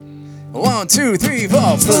1, 2, 3, 4.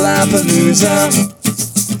 Palapalooza.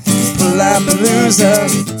 Palapalooza.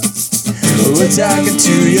 We're talking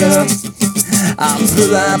to you. I'm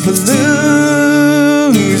Palapalooza.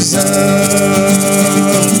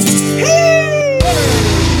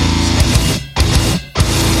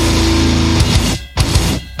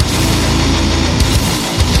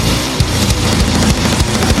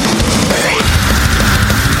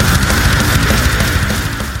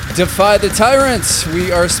 Defy the Tyrants.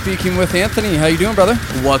 We are speaking with Anthony. How you doing, brother?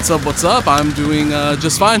 What's up? I'm doing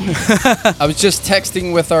just fine. I was just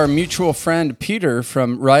texting with our mutual friend Peter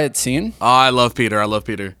from Riot Scene. Oh, I love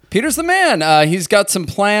Peter. Peter's the man. He's got some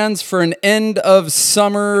plans for an end of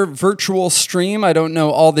summer virtual stream. I don't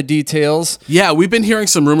know all the details. Yeah, we've been hearing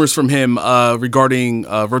some rumors from him regarding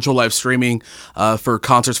virtual live streaming for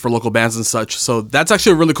concerts for local bands and such. So that's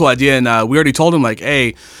actually a really cool idea. And we already told him, like,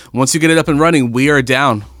 hey, once you get it up and running, we are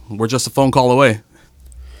down. We're just a phone call away.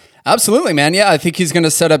 Absolutely, man. Yeah, I think he's going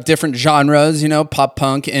to set up different genres, pop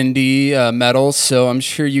punk, indie, metal. So I'm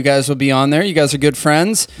sure you guys will be on there. You guys are good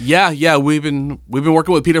friends. Yeah. We've been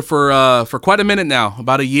working with Peter for quite a minute now,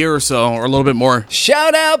 about a year or so, or a little bit more.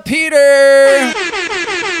 Shout out, Peter!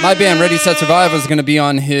 My band, Ready, Set, Survive, was going to be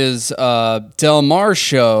on his Del Mar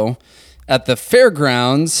show at the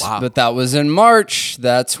fairgrounds, wow. But that was in March.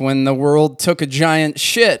 That's when the world took a giant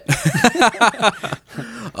shit.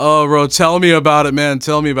 Oh, bro, tell me about it, man.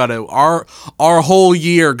 Tell me about it. Our whole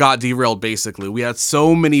year got derailed, basically. We had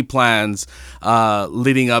so many plans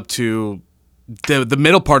leading up to the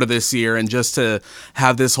middle part of this year, and just to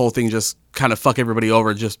have this whole thing just kind of fuck everybody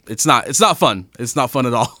over, it's not fun. It's not fun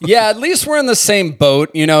at all. Yeah, at least we're in the same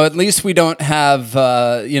boat. At least we don't have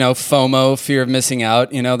FOMO, fear of missing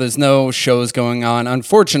out. There's no shows going on,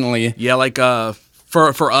 unfortunately. Yeah, like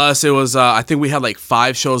for us, it was I think we had like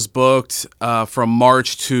 5 shows booked from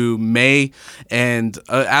March to May, and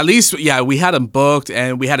at least we had them booked,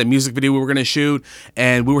 and we had a music video we were gonna shoot,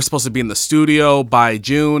 and we were supposed to be in the studio by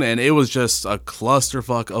June, and it was just a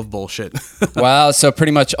clusterfuck of bullshit. Wow, so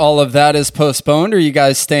pretty much all of that is postponed. Are you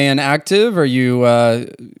guys staying active? Are you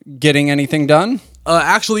getting anything done?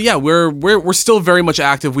 Actually, yeah, we're still very much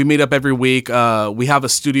active. We meet up every week. We have a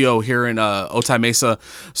studio here in Otay Mesa,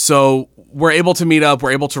 so we're able to meet up.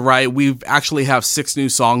 We're able to write. We actually have 6 new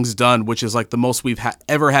songs done, which is like the most we've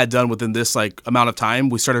ever had done within this like amount of time.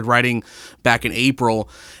 We started writing back in April,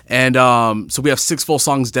 and so we have 6 full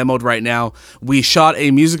songs demoed right now. We shot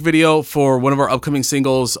a music video for one of our upcoming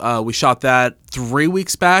singles. We shot that 3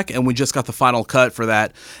 weeks back, and we just got the final cut for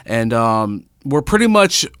that. And we're pretty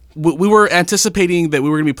much. We were anticipating that we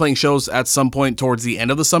were going to be playing shows at some point towards the end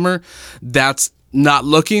of the summer. That's not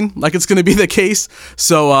looking like it's going to be the case.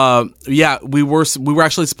 So we were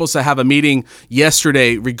actually supposed to have a meeting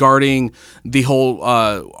yesterday regarding the whole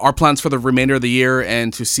our plans for the remainder of the year,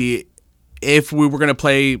 and to see if we were going to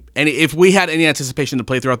play if we had any anticipation to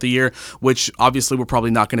play throughout the year, which obviously we're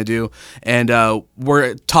probably not going to do. And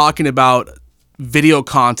we're talking about video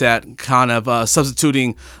content kind of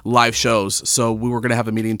substituting live shows. So we were going to have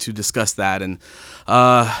a meeting to discuss that. And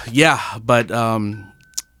but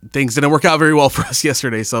things didn't work out very well for us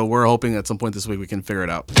yesterday. So we're hoping at some point this week we can figure it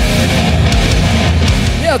out.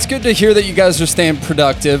 Yeah, it's good to hear that you guys are staying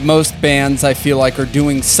productive. Most bands, I feel like, are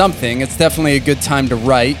doing something. It's definitely a good time to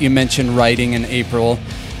write. You mentioned writing in April.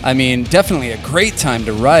 I mean, definitely a great time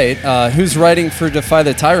to write. Who's writing for Defy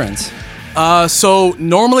the Tyrants? So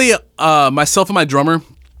normally, myself and my drummer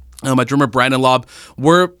Brandon Lobb,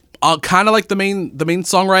 we're kind of like the main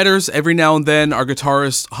songwriters. Every now and then, our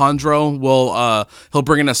guitarist Hondro will he'll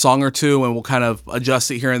bring in a song or two, and we'll kind of adjust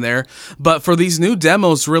it here and there. But for these new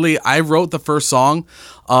demos, really, I wrote the first song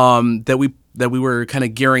that we were kind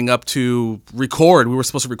of gearing up to record. We were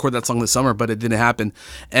supposed to record that song this summer, but it didn't happen,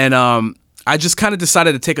 and I just kind of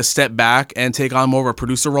decided to take a step back and take on more of a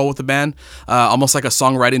producer role with the band, almost like a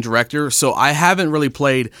songwriting director. So I haven't really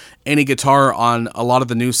played any guitar on a lot of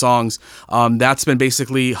the new songs. That's been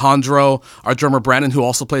basically Hondro, our drummer Brandon, who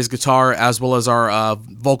also plays guitar, as well as our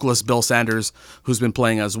vocalist Bill Sanders, who's been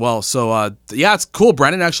playing as well. So it's cool.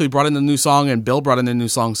 Brandon actually brought in a new song, and Bill brought in a new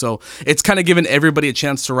song. So it's kind of given everybody a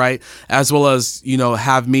chance to write, as well as,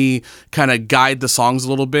 have me kind of guide the songs a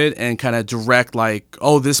little bit and kind of direct, like,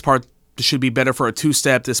 oh, this part should be better for a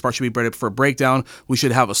 2-step. This part should be better for a breakdown. We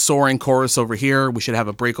should have a soaring chorus over here. We should have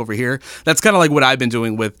a break over here. That's kind of like what I've been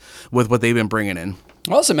doing with what they've been bringing in.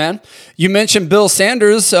 Awesome, man. You mentioned Bill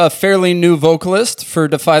Sanders, a fairly new vocalist for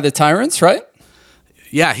Defy the Tyrants, right?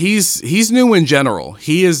 Yeah, he's new in general.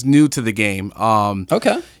 He is new to the game.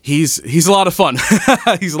 Okay. He's a lot of fun.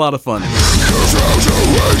 He's a lot of fun.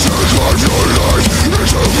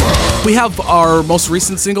 We have our most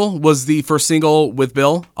recent single was the first single with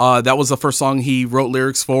Bill. That was the first song he wrote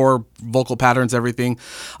lyrics for, vocal patterns, everything.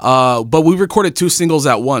 But we recorded 2 singles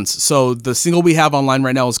at once. So the single we have online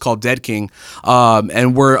right now is called Dead King.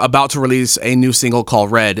 And we're about to release a new single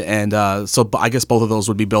called Red. And so I guess both of those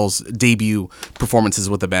would be Bill's debut performances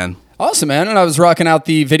with the band. Awesome, man. And I was rocking out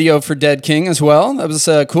the video for Dead King as well. That was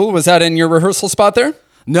cool. Was that in your rehearsal spot there?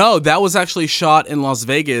 No, that was actually shot in Las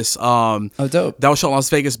Vegas. Dope. That was shot in Las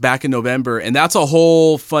Vegas back in November, and that's a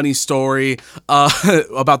whole funny story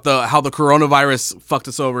about how the coronavirus fucked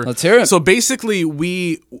us over. Let's hear it. So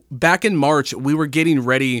basically, back in March, we were getting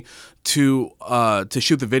ready to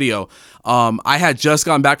shoot the video. I had just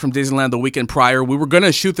gone back from Disneyland the weekend prior. We were going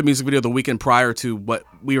to shoot the music video the weekend prior to what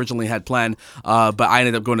we originally had planned, but I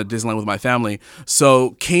ended up going to Disneyland with my family.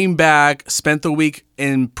 So came back, spent the week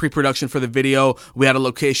in pre-production for the video. We had a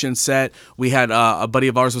location set. We had a buddy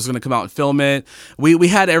of ours was going to come out and film it. We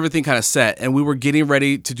had everything kind of set, and we were getting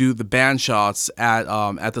ready to do the band shots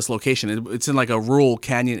at this location. It's in like a rural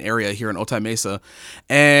canyon area here in Otay Mesa,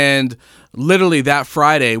 and literally that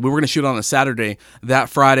Friday, we were going to shoot on a Saturday. That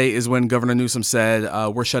Friday is when Governor Newsom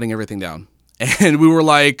said, we're shutting everything down. And we were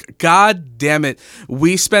like, God damn it.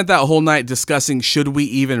 We spent that whole night discussing, should we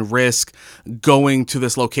even risk going to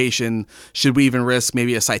this location? Should we even risk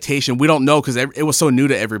maybe a citation? We don't know, because it was so new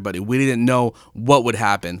to everybody. We didn't know what would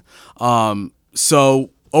happen.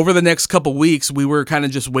 So over the next couple weeks, we were kind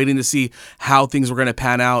of just waiting to see how things were going to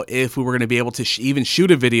pan out, if we were going to be able to even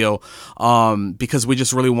shoot a video, because we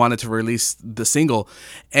just really wanted to release the single.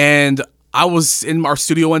 And I was in our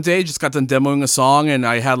studio one day, just got done demoing a song, and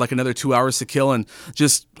I had like another 2 hours to kill, and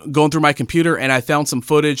just going through my computer, and I found some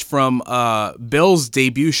footage from Bill's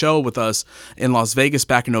debut show with us in Las Vegas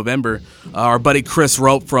back in November. Our buddy Chris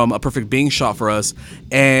Rope from A Perfect Being shot for us,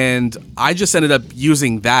 and I just ended up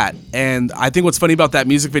using that. And I think what's funny about that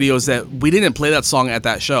music video is that we didn't play that song at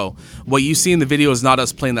that show. What you see in the video is not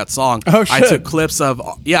us playing that song. Oh, shit. I took clips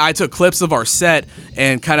of our set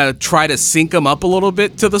and kind of try to sync them up a little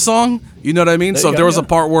bit to the song. You know what I mean? So if there was a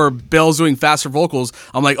part where Bill's doing faster vocals,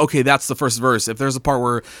 I'm like, okay, that's the first verse. If there's a part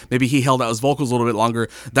where maybe he held out his vocals a little bit longer,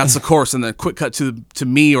 that's the chorus, and then quick cut to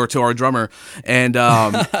me or to our drummer. And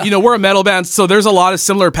we're a metal band, so there's a lot of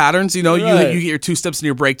similar patterns. You get your 2 steps and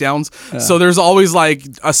your breakdowns. Yeah. So there's always like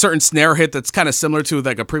a certain snare hit that's kind of similar to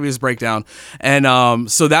like a previous breakdown.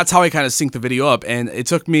 And so that's how I kind of synced the video up. And it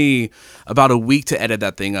took me about a week to edit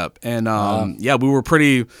that thing up. And we were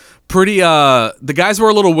pretty the guys were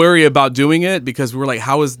a little wary about doing it, because we were like,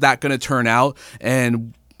 how is that going to turn out?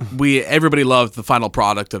 And everybody loved the final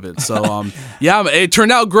product of it. So it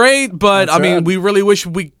turned out great, but that's right. We really wish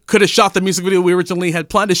we could have shot the music video we originally had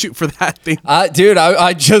planned to shoot for that thing. Dude,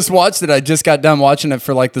 I just watched it. I just got done watching it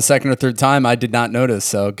for like the second or third time. I did not notice.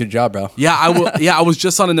 So good job, bro. Yeah, I was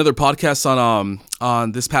just on another podcast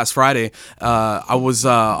on this past Friday. I was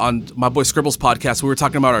on my boy Scribble's podcast. We were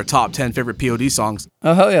talking about our top 10 favorite POD songs.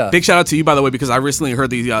 Oh, hell yeah. Big shout out to you, by the way, because I recently heard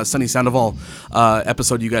the Sunny Sandoval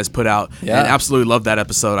episode you guys put out, and absolutely loved that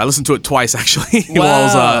episode. I listened to it twice, actually, while I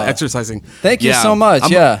was exercising. Thank you so much.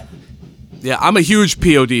 I'm a huge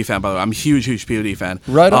POD fan, by the way. I'm a huge POD fan.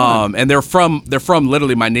 Right on. And they're from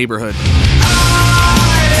literally my neighborhood.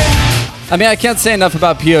 I mean, I can't say enough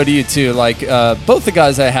about POD too. Like both the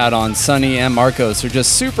guys I had on, Sonny and Marcos, are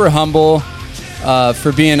just super humble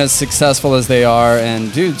for being as successful as they are,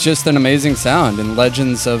 and dude, just an amazing sound and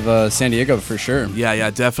legends of San Diego for sure. Yeah,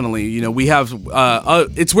 definitely. We have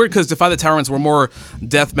it's weird because Defy the Tyrants, we're more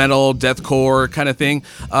death metal, deathcore kind of thing,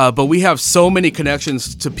 but we have so many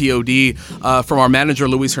connections to POD, from our manager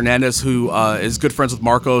Luis Hernandez, who is good friends with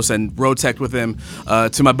Marcos and road tech with him,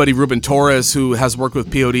 to my buddy Ruben Torres, who has worked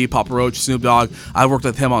with POD, Papa Roach, Snoop Dogg. I worked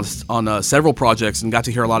with him on several projects and got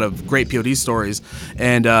to hear a lot of great POD stories.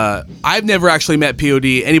 And I've never actually met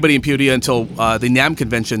anybody in POD until the NAMM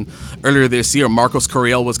convention earlier this year. Marcos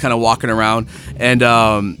Curiel was kind of walking around, and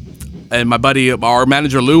my buddy, our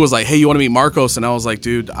manager Lou, was like, "Hey, you want to meet Marcos?" And I was like,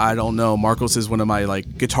 "Dude, I don't know. Marcos is one of my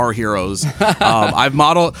like guitar heroes." I've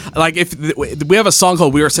modeled, like, if we have a song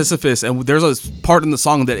called "We Are Sisyphus," and there's a part in the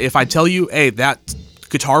song that if I tell you, "Hey, that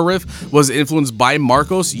guitar riff was influenced by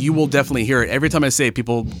Marcos," you will definitely hear it. Every time I say it,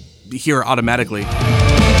 people hear it automatically.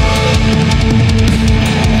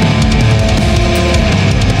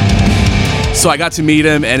 So I got to meet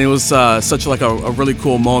him, and it was such like a really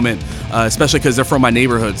cool moment, especially because they're from my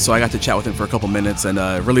neighborhood. So I got to chat with him for a couple minutes, and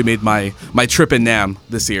really made my trip in NAMM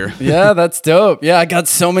this year. Yeah, that's dope. Yeah, I got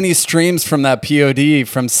so many streams from that POD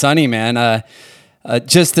from Sonny, man.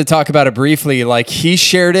 just to talk about it briefly, like he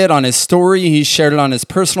shared it on his story, he shared it on his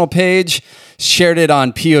personal page, shared it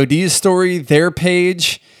on POD's story, their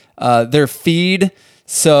page, their feed.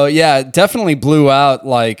 So yeah, it definitely blew out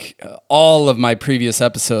like all of my previous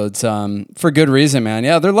episodes for good reason, man.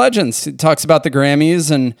 Yeah, they're legends. It talks about the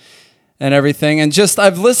Grammys and everything. And just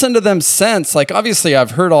I've listened to them since. Like obviously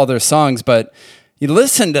I've heard all their songs, but you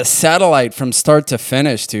listen to Satellite from start to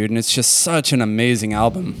finish, dude, and it's just such an amazing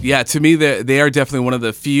album. Yeah, to me, they are definitely one of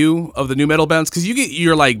the few of the new metal bands, because you get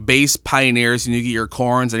your like bass pioneers and you get your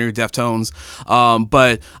Korns and your Deftones,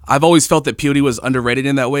 but I've always felt that POD was underrated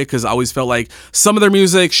in that way, because I always felt like some of their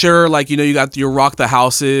music, sure, like, you know, you got your Rock the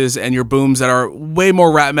Houses and your Booms that are way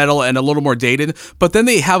more rap metal and a little more dated, but then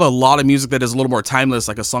they have a lot of music that is a little more timeless,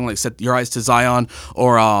 like a song like Set Your Eyes to Zion,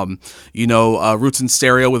 or, Roots in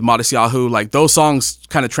Stereo with Modest Yahoo. Like those songs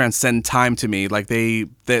kind of transcend time to me. Like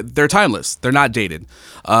they're timeless. They're not dated.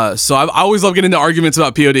 So I always love getting into arguments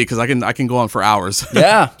about POD, because I can go on for hours.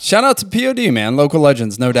 Yeah, shout out to POD, man. Local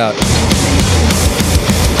legends, no doubt.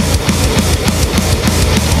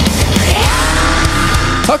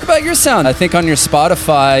 Talk about your sound. I think on your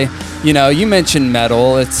Spotify, you know, you mentioned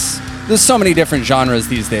metal. There's so many different genres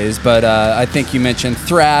these days, but I think you mentioned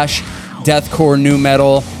thrash, deathcore, new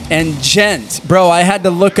metal, and gent. Bro, I had to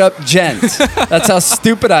look up gent. That's how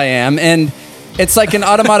stupid I am. And it's like an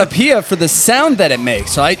automatopoeia for the sound that it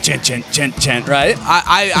makes, right? Gent, gent, gent, gent, right?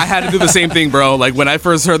 I had to do the same thing, bro. Like when I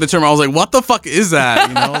first heard the term, I was like, what the fuck is that?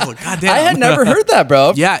 You know, I was like, God damn. I had never heard that,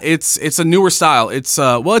 bro. Yeah, it's a newer style. It's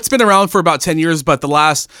it's been around for about 10 years, but the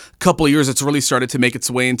last couple of years it's really started to make its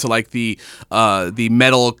way into like the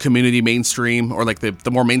metal community mainstream, or like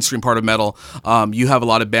the more mainstream part of metal. You have a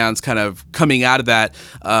lot of bands kind of coming out of that.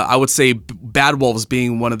 I would say Bad Wolves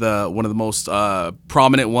being one of the most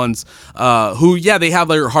prominent ones, who, yeah, they have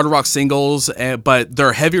their hard rock singles, but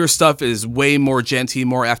their heavier stuff is way more genty,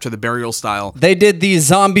 more after the Burial style. They did the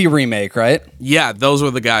Zombie remake, right? Yeah, those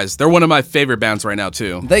were the guys. They're one of my favorite bands right now,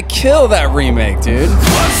 too. They kill that remake, dude.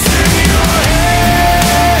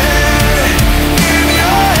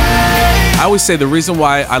 I always say the reason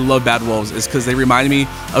why I love Bad Wolves is because they remind me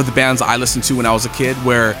of the bands I listened to when I was a kid,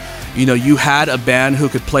 where, you know, you had a band who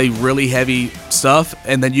could play really heavy stuff,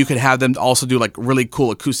 and then you could have them also do like really cool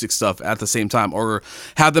acoustic stuff at the same time, or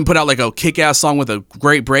have them put out like a kick-ass song with a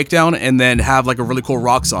great breakdown and then have like a really cool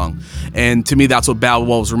rock song. And to me, that's what Bad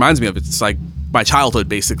Wolves reminds me of. It's like my childhood,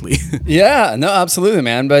 basically. Yeah, no, absolutely,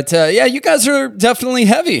 man. But yeah, you guys are definitely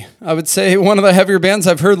heavy. I would say one of the heavier bands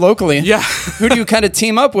I've heard locally. Yeah. Who do you kind of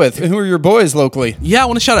team up with? Who are your boys locally? Yeah, I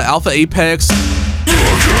want to shout out Alpha Apex.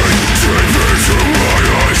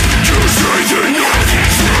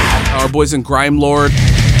 Our boys in Grime Lord.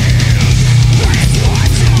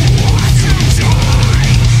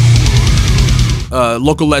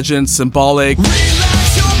 Local legends, Symbolic. We're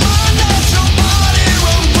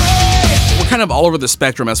kind of all over the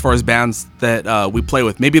spectrum as far as bands that we play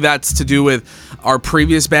with. Maybe that's to do with our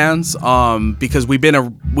previous bands, because we've been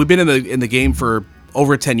in the game for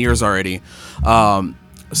over 10 years already.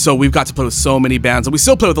 So we've got to play with so many bands, and we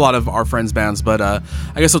still play with a lot of our friends' bands, but I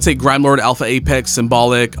guess I'll take Grime Lord, Alpha Apex,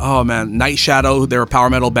 Symbolic. Oh man, Night Shadow, they're a power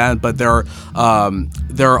metal band, but they're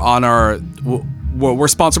on our... We're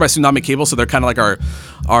sponsored by Tsunami Cable, so they're kind of like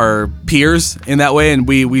our peers in that way, and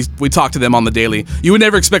we talk to them on the daily. You would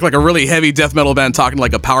never expect like a really heavy death metal band talking to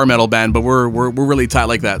like a power metal band, but we're really tight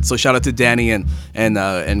like that. So shout out to Danny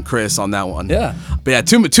and Chris on that one. Yeah, but yeah,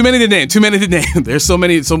 too many to name. There's so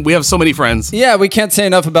many. So we have so many friends. Yeah, we can't say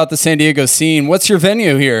enough about the San Diego scene. What's your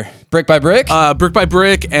venue here? Brick by Brick? Brick by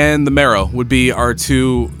Brick and the Marrow would be our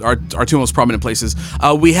two most prominent places.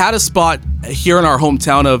 We had a spot here in our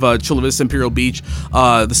hometown of Chula Vista Imperial Beach,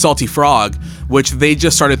 the Salty Frog, which they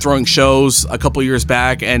just started throwing shows a couple years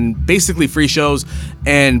back, and basically free shows.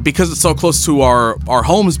 And because it's so close to our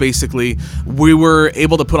homes, basically, we were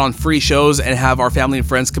able to put on free shows and have our family and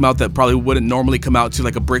friends come out that probably wouldn't normally come out to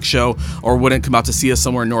like a Brick show or wouldn't come out to see us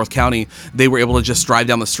somewhere in North County. They were able to just drive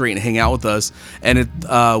down the street and hang out with us. And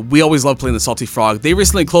we always loved playing the Salty Frog. They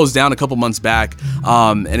recently closed down a couple months back,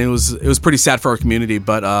 and it was pretty sad for our community,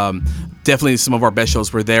 but definitely some of our best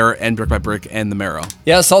shows were there, and Brick by Brick and the Marrow.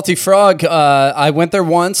 Yeah, Salty Frog. I went there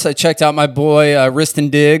once. I checked out my boy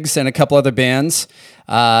Riston Diggs and a couple other bands,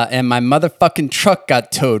 and my motherfucking truck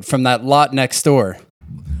got towed from that lot next door.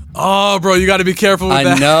 Oh, bro, you got to be careful with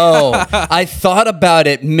that. I know. I thought about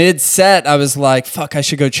it mid-set. I was like, fuck, I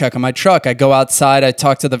should go check on my truck. I go outside. I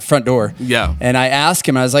talk to the front door. Yeah. And I ask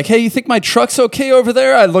him, I was like, hey, you think my truck's okay over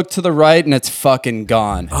there? I look to the right, and it's fucking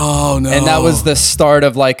gone. Oh, no. And that was the start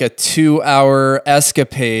of like a 2-hour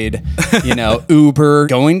escapade, Uber,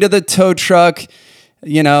 going to the tow truck,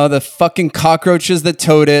 the fucking cockroaches that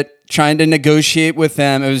towed it, trying to negotiate with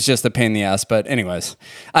them. It was just a pain in the ass. But anyways,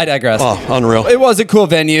 I digress. Oh, unreal. It was a cool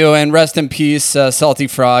venue, and rest in peace, Salty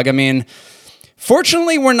Frog. I mean,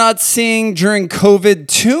 fortunately, we're not seeing during COVID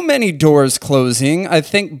too many doors closing. I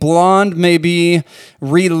think Blonde may be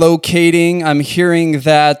relocating. I'm hearing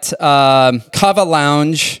that Kava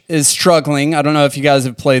Lounge is struggling. I don't know if you guys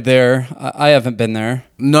have played there. I haven't been there.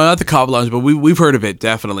 No, not the Kava Lounge, but we've heard of it.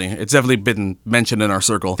 Definitely, it's definitely been mentioned in our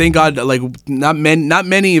circle. Thank God, like not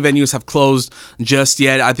many venues have closed just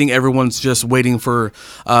yet. I think everyone's just waiting for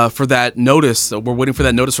that notice. We're waiting for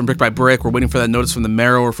that notice from Brick by Brick. We're waiting for that notice from the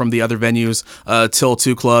Marrow or from the other venues, Till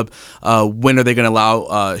 2 Club. When are they going to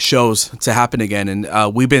allow shows to happen again?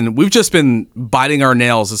 And we've just been biting our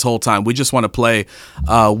nails this whole time. We just want to play.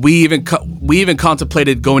 We even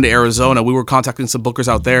contemplated going to Arizona. We were contacting some bookers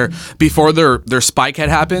out there before their spike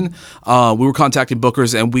had happened. We were contacting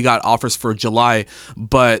bookers and we got offers for July,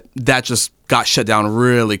 but that just got shut down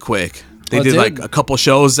really quick. They did like a couple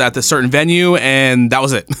shows at the certain venue and that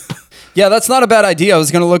was it. Yeah, that's not a bad idea. I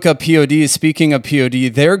was going to look up POD. Speaking of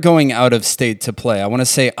POD, they're going out of state to play. I want to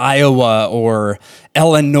say Iowa or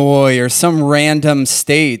Illinois or some random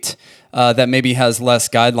state that maybe has less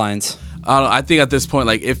guidelines. I think at this point,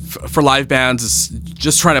 like if for live bands, it's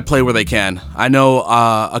just trying to play where they can. I know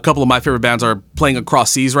a couple of my favorite bands are playing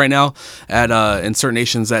across seas right now at in certain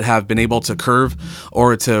nations that have been able to curve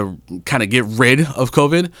or to kind of get rid of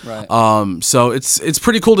COVID. Right. So it's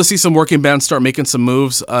pretty cool to see some working bands start making some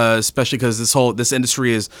moves, especially because this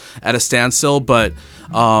industry is at a standstill. But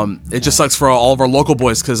it just sucks for all of our local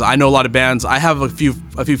boys because I know a lot of bands. I have a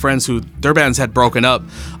few friends who their bands had broken up.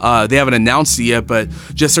 They haven't announced it yet, but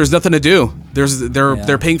just there's nothing to do.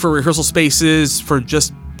 They're paying for rehearsal spaces for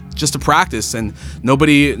just to practice, and not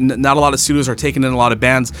a lot of studios are taking in a lot of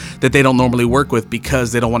bands that they don't normally work with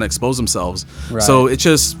because they don't want to expose themselves. Right. So it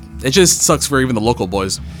just sucks for even the local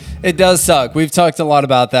boys. It does suck. We've talked a lot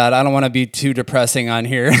about that. I don't want to be too depressing on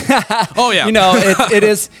here. Oh yeah, it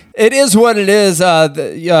is what it is.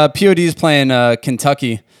 POD is playing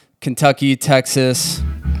Kentucky, Texas.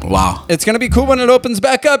 Wow. It's going to be cool when it opens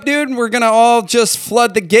back up, dude. We're going to all just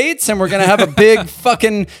flood the gates and we're going to have a big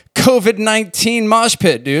fucking COVID-19 mosh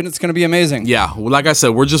pit, dude. It's going to be amazing. Yeah. Well, like I said,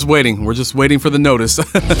 we're just waiting. We're just waiting for the notice.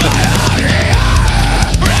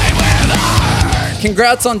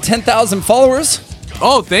 Congrats on 10,000 followers.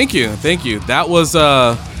 Oh, thank you. Thank you. That was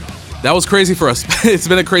crazy for us. It's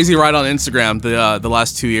been a crazy ride on Instagram the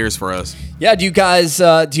last 2 years for us. Yeah. Do you guys,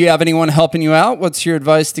 do you have anyone helping you out? What's your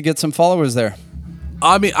advice to get some followers there?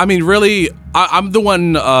 I mean, really, I'm the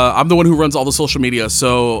one who runs all the social media.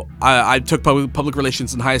 So I took public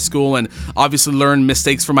relations in high school and obviously learned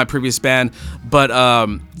mistakes from my previous band. But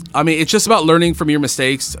I mean, it's just about learning from your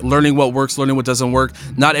mistakes, learning what works, learning what doesn't work.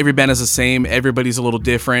 Not every band is the same. Everybody's a little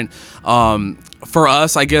different. For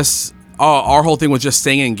us, I guess our whole thing was just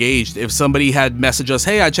staying engaged. If somebody had messaged us,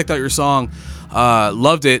 "Hey, I checked out your song,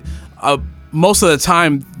 loved it." Most of the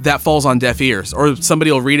time that falls on deaf ears, or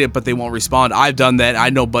somebody will read it but they won't respond. I've done that. I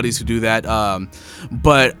know buddies who do that.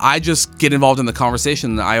 But I just get involved in the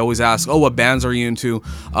conversation. I always ask, oh, what bands are you into?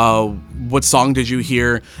 What song did you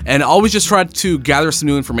hear? And I always just try to gather some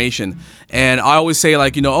new information. And I always say,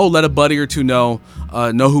 like, let a buddy or two know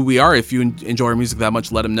who we are. If you enjoy our music that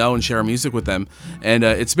much, let them know and share our music with them. And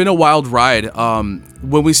it's been a wild ride.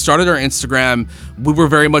 When we started our Instagram, we were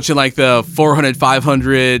very much in like the 400,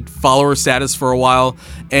 500 follower status for a while.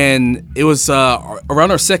 And it was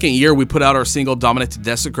around our second year, we put out our single Dominic to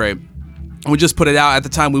Desecrate. We just put it out. At the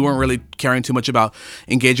time, we weren't really caring too much about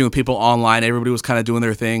engaging with people online. Everybody was kind of doing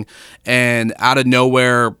their thing. And out of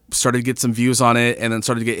nowhere, started to get some views on it, and then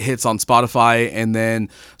started to get hits on Spotify, and then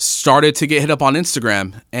started to get hit up on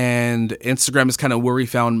Instagram. And Instagram is kind of where we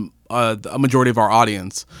found a majority of our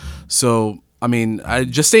audience. So, I mean, I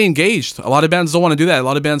just stay engaged. A lot of bands don't want to do that. A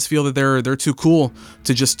lot of bands feel that they're too cool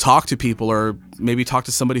to just talk to people, or maybe talk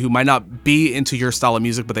to somebody who might not be into your style of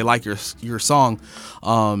music, but they like your song.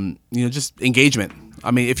 Just engagement. I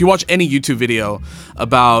mean, if you watch any YouTube video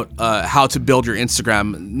about how to build your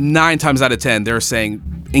Instagram, 9 times out of 10, they're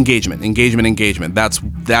saying engagement.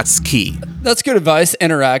 That's key. That's good advice.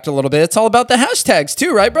 Interact a little bit. It's all about the hashtags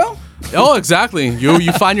too, right, bro? Oh, exactly.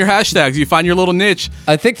 You find your hashtags. You find your little niche.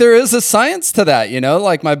 I think there is a science to that,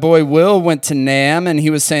 Like my boy Will went to NAMM, and he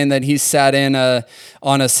was saying that he sat in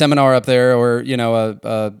on a seminar up there, or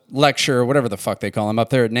a lecture, or whatever the fuck they call them up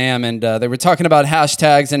there at NAMM, and they were talking about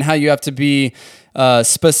hashtags and how you have to be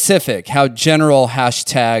specific, how general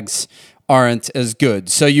hashtags aren't as good.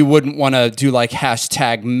 So you wouldn't want to do like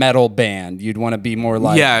hashtag metal band. You'd want to be more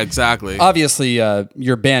like, yeah, exactly. Obviously,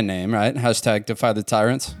 your band name, right? Hashtag Defy the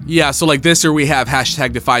Tyrants. Yeah, so like this year we have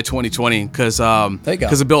hashtag Defy 2020 because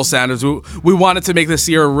of Bill Sanders. We wanted to make this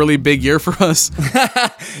year a really big year for us.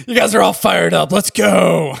 You guys are all fired up. Let's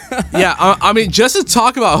go. Yeah, I mean, just to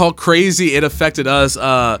talk about how crazy it affected us,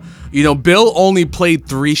 Bill only played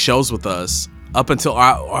 3 shows with us up until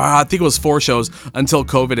I think it was 4 shows until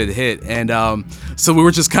COVID had hit, and so we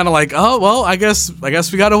were just kind of like, oh well, I guess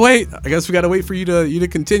we gotta wait. I guess we gotta wait for you to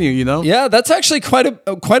continue. Yeah, that's actually quite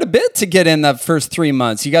a bit to get in that first 3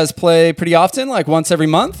 months. You guys play pretty often, like once every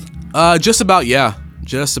month? Just about, yeah,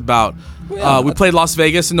 just about. Yeah. We played Las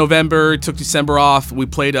Vegas in November, took December off. We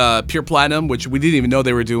played Pure Platinum, which we didn't even know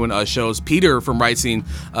they were doing shows. Peter from Right Scene,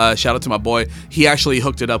 shout out to my boy. He actually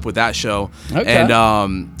hooked it up with that show. Okay.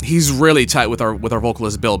 And he's really tight with our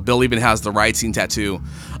vocalist Bill. Bill even has the Right Scene tattoo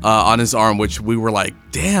on his arm, which we were like,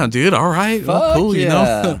 damn, dude, all right. Well, cool,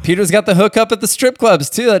 yeah. Peter's got the hookup at the strip clubs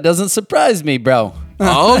too. That doesn't surprise me, bro.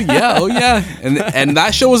 Oh yeah. And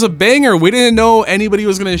that show was a banger. We didn't know anybody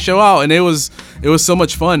was gonna show out, and it was so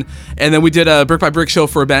much fun. And then we did a Brick by Brick show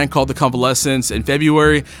for a band called The Convalescents in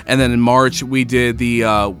February, and then in March we did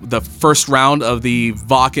the first round of the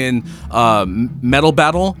Wacken metal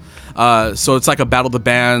battle. So it's like a battle of the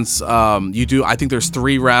bands. I think there's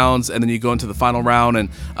 3 rounds, and then you go into the final round, and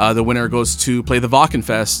the winner goes to play the Wacken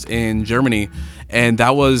Fest in Germany. And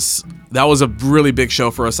that was a really big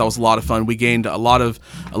show for us. That was a lot of fun. We gained a lot of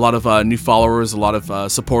new followers, a lot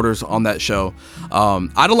of supporters on that show.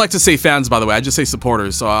 I don't like to say fans, by the way. I just say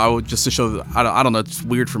supporters. So I would just to show that I don't know. It's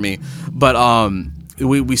weird for me, but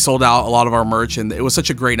we sold out a lot of our merch, and it was such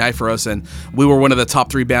a great night for us. And we were one of the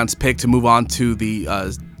top 3 bands picked to move on to the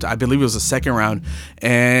I believe it was the second round.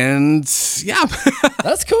 And yeah,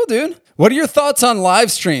 that's cool, dude. What are your thoughts on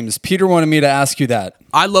live streams? Peter wanted me to ask you that.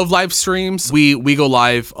 I love live streams. We go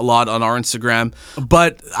live a lot on our Instagram,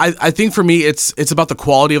 but I think for me it's about the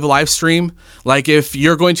quality of the live stream. Like if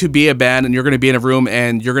you're going to be a band and you're going to be in a room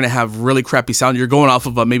and you're going to have really crappy sound, you're going off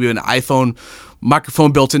of maybe an iPhone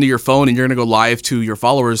microphone built into your phone, and you're going to go live to your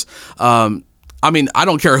followers. I mean, I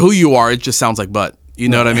don't care who you are. It just sounds like butt. You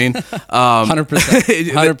know what I mean? 100%.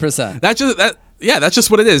 100%. That's just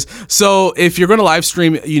what it is. So if you're going to live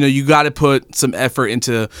stream, you got to put some effort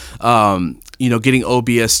into, getting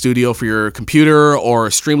OBS Studio for your computer or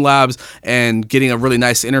Streamlabs, and getting a really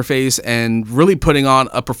nice interface, and really putting on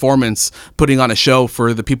a performance, putting on a show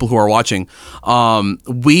for the people who are watching.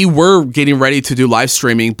 We were getting ready to do live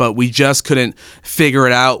streaming, but we just couldn't figure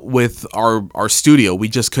it out with our studio. We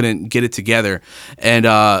just couldn't get it together. And,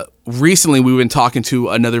 recently, we've been talking to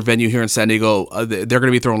another venue here in San Diego. They're going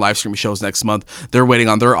to be throwing live streaming shows next month. They're waiting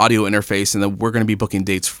on their audio interface, and then we're going to be booking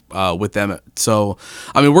dates with them. So,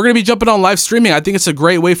 I mean, we're going to be jumping on live streaming. I think it's a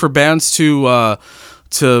great way for bands to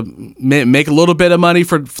make a little bit of money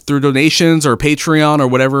through donations or Patreon or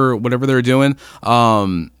whatever they're doing.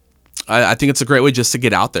 I think it's a great way just to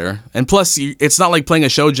get out there. And plus, it's not like playing a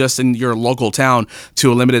show just in your local town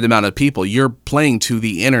to a limited amount of people. You're playing to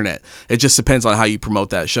the internet. It just depends on how you promote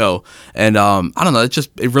that show. And I don't know,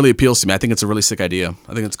 it really appeals to me. I think it's a really sick idea.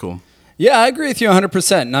 I think it's cool. Yeah, I agree with you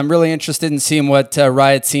 100%. And I'm really interested in seeing what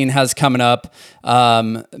Riot Scene has coming up.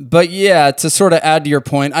 But yeah, to sort of add to your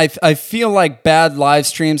point, I feel like bad live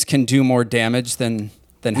streams can do more damage than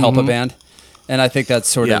help a band. And I think that's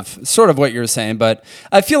sort of what you're saying. But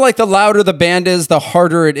I feel like the louder the band is, the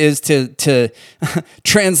harder it is to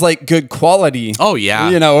translate good quality. Oh, yeah.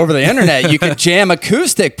 Over the internet. You could jam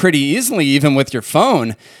acoustic pretty easily, even with your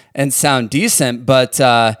phone, and sound decent. But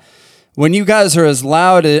when you guys are as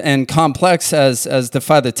loud and complex as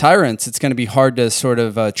Defy the Tyrants, it's going to be hard to sort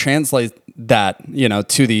of translate that,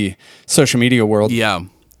 to the social media world. Yeah.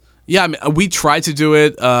 Yeah, I mean, we tried to do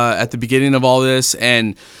it at the beginning of all this,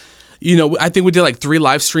 and I think we did like 3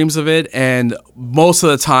 live streams of it, and most of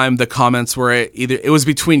the time the comments were either it was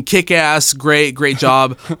between kick-ass, great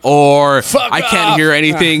job, or I can't hear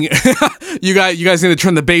anything. you guys need to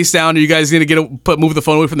turn the bass down, or you guys need to move the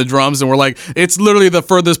phone away from the drums. And we're like, it's literally the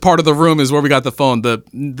furthest part of the room is where we got the phone. The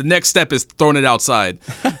next step is throwing it outside.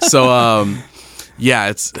 So yeah,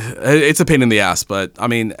 it's a pain in the ass. But I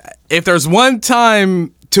mean, if there's one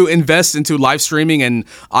time to invest into live streaming and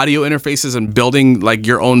audio interfaces and building like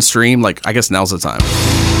your own stream, like I guess now's the time.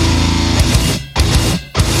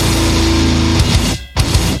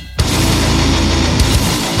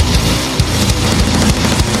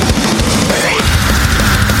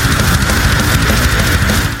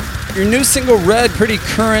 Your new single, Red, pretty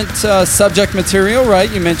current subject material, right?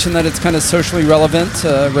 You mentioned that it's kind of socially relevant,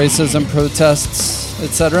 racism, protests,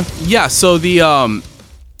 etc. Yeah, so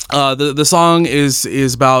The song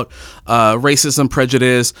is about racism,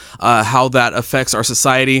 prejudice, how that affects our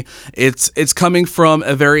society. It's coming from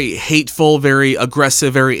a very hateful, very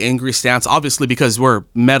aggressive, very angry stance, obviously because we're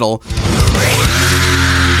metal.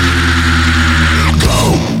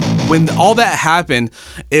 When all that happened,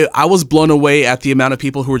 I was blown away at the amount of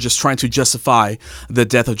people who were just trying to justify the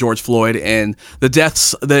death of George Floyd and the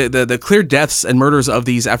deaths, the clear deaths and murders of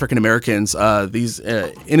these African Americans, these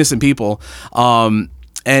innocent people.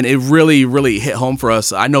 And it really, really hit home for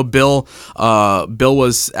us. I know Bill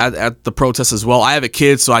was at the protest as well. I have a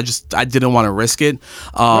kid, so I didn't want to risk it.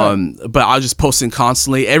 But I was just posting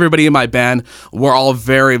constantly. Everybody in my band, we're all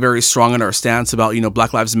very, very strong in our stance about,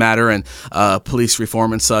 Black Lives Matter and police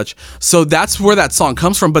reform and such. So that's where that song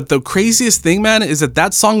comes from. But the craziest thing, man, is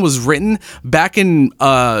that song was written back in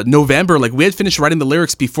November. Like, we had finished writing the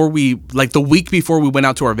lyrics the week before we went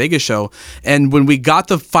out to our Vegas show. And when we got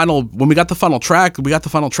the final track,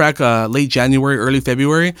 late January, early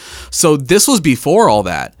February. So this was before all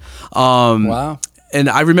that. Wow. And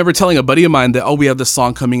I remember telling a buddy of mine that, we have this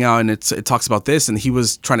song coming out and it talks about this. And he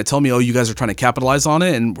was trying to tell me, you guys are trying to capitalize on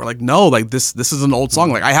it. And we're like, no, like this is an old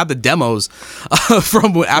song. Like, I have the demos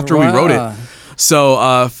from after we wrote it.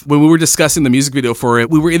 So when we were discussing the music video for it,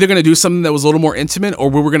 we were either going to do something that was a little more intimate or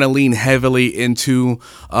we were going to lean heavily into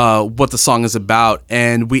what the song is about.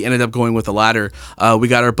 And we ended up going with the latter. We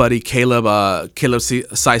got our buddy Caleb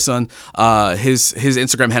Sison. His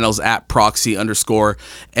Instagram handle is @proxy_.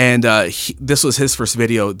 And this was his first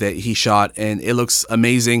video that he shot. And it looks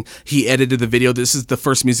amazing. He edited the video. This is the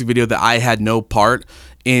first music video that I had no part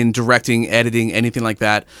in directing, editing, anything like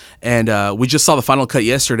that. And we just saw the final cut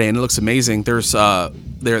yesterday and it looks amazing. There's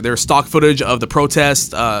stock footage of the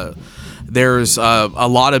protest. There's a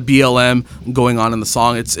lot of BLM going on in the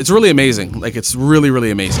song. It's really amazing. Like, it's really,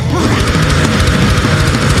 really amazing.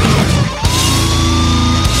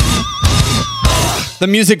 The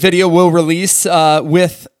music video will release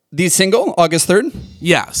with the single August 3rd?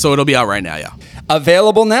 Yeah, so it'll be out right now, yeah.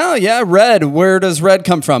 Available now? Yeah, Red. Where does Red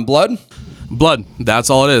come from? Blood? Blood. That's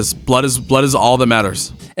all it is. Blood is all that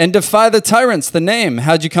matters. And Defy the Tyrants, the name.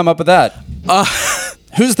 How'd you come up with that?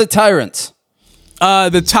 Who's the Tyrants?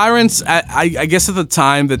 The Tyrants, I guess at the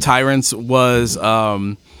time, the Tyrants was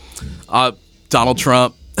Donald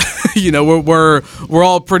Trump. We're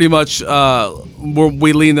all pretty much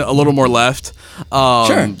we lean a little more left.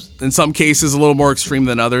 Sure. In some cases, a little more extreme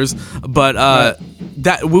than others. But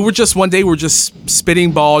that we were just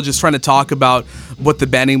spitting ball, just trying to talk about what the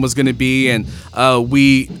band name was going to be, and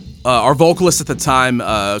our vocalist at the time,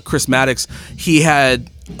 Chris Maddox, he had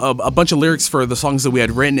a bunch of lyrics for the songs that we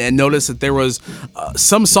had written, and noticed that there was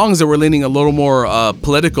some songs that were leaning a little more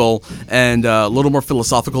political and a little more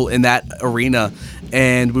philosophical in that arena.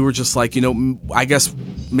 And we were just like, I guess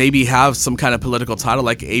maybe have some kind of political title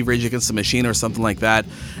like A Rage Against the Machine or something like that.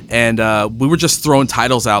 And we were just throwing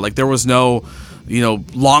titles out. Like, there was no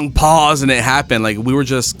long pause and it happened. Like, we were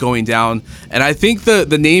just going down. And I think the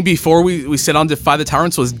name before we set on Defy the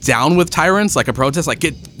Tyrants was Down with Tyrants, like a protest, like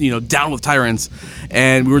get, down with tyrants.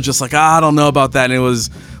 And we were just like, I don't know about that. And it was,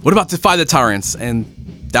 what about Defy the Tyrants? And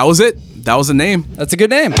that was it. That was the name. That's a good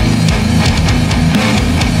name.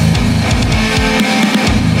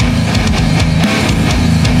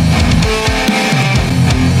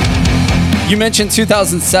 You mentioned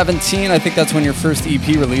 2017. I think that's when your first EP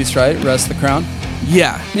released, right? Rest the Crown.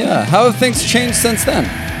 Yeah. Yeah. How have things changed since then?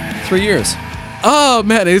 3 years. Oh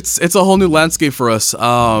man, it's a whole new landscape for us.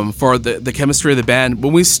 For the chemistry of the band.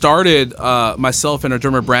 When we started, myself and our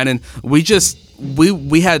drummer Brandon, we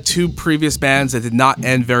had two previous bands that did not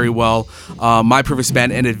end very well. My previous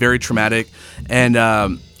band ended very traumatic,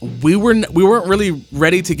 and we weren't really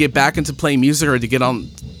ready to get back into playing music or to get on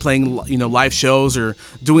playing live shows or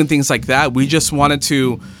doing things like that. We just wanted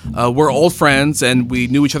to. We're old friends and we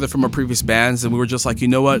knew each other from our previous bands, and we were just like, you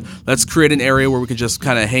know what? Let's create an area where we could just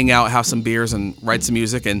kind of hang out, have some beers, and write some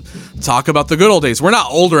music and talk about the good old days. We're not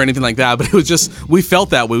old or anything like that, but it was just we felt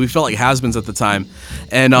that way. We felt like has-beens at the time,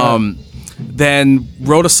 and then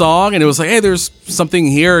wrote a song, and it was like, hey, there's something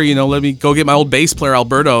here, let me go get my old bass player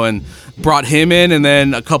Alberto, and brought him in. And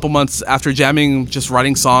then a couple months after jamming, just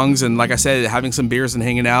writing songs and, like I said, having some beers and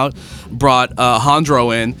hanging out, brought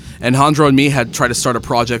Hondro in. And Hondro and me had tried to start a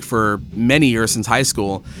project for many years since high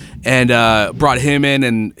school, and brought him in,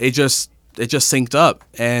 and it just synced up,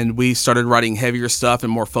 and we started writing heavier stuff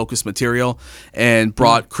and more focused material, and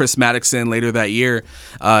brought Chris Maddox in later that year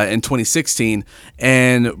in 2016.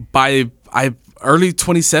 And by early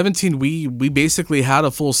 2017, we basically had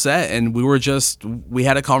a full set, and we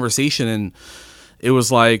had a conversation, and it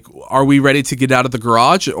was like, are we ready to get out of the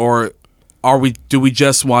garage, or do we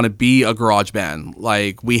just want to be a garage band?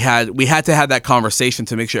 Like we had to have that conversation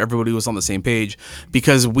to make sure everybody was on the same page,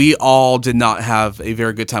 because we all did not have a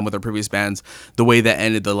very good time with our previous bands, the way that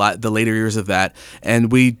ended the later years of that,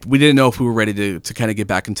 and we didn't know if we were ready to kind of get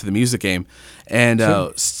back into the music game, and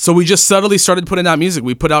so we just subtly started putting out music.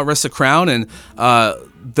 We put out Rest of Crown, and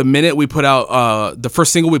the minute we put out the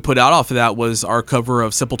first single we put out off of that was our cover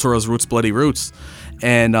of Sepultura's Roots Bloody Roots,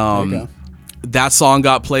 and that song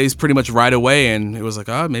got plays pretty much right away, and it was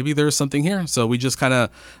like, maybe there's something here. So we just kind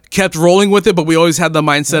of kept rolling with it, but we always had the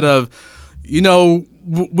mindset of,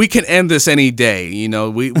 we can end this any day.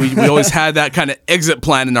 We always had that kind of exit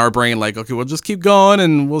plan in our brain, like, okay, we'll just keep going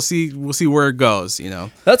and we'll see where it goes.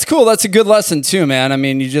 That's cool. That's a good lesson too, man. I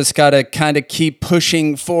mean, you just got to kind of keep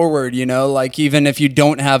pushing forward, like even if you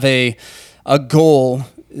don't have a goal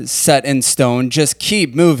set in stone, just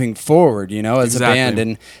keep moving forward, as a band.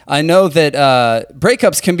 And I know that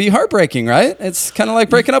breakups can be heartbreaking, right? It's kind of like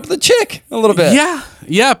breaking up with a chick a little bit.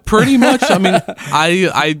 Yeah, pretty much. I mean,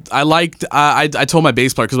 I told my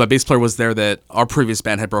bass player, because my bass player was there, that our previous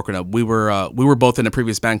band had broken up. We were both in a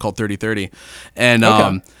previous band called 3030,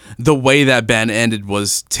 and the way that band ended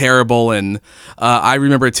was terrible. And I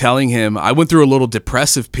remember telling him I went through a little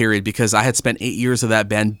depressive period because I had spent 8 years of that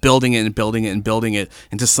band building it and building it and building it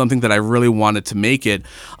into something that I really wanted to make it.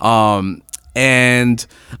 And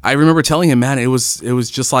I remember telling him, man, it was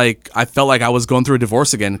just like I felt like I was going through a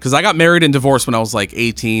divorce again, because I got married and divorced when I was like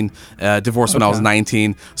 18, divorced when I was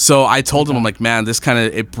 19. So I told him, I'm like, man, this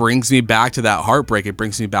it brings me back to that heartbreak. It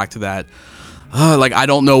brings me back to that, like, I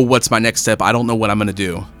don't know what's my next step. I don't know what I'm going to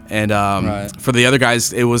do. And for the other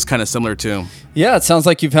guys, it was kind of similar too. Yeah, it sounds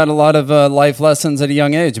like you've had a lot of life lessons at a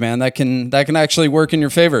young age, man. That can actually work in your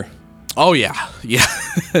favor. Oh, yeah.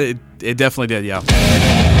 It definitely did, yeah.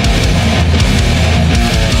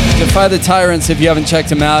 Defy the Tyrants, if you haven't checked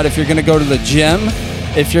them out. If you're going to go to the gym,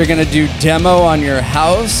 if you're going to do demo on your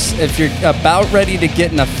house, if you're about ready to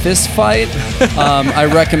get in a fist fight, I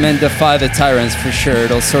recommend Defy the Tyrants for sure.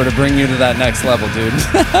 It'll sort of bring you to that next level, dude.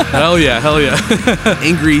 Hell yeah.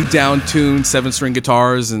 Angry, down-tuned 7-string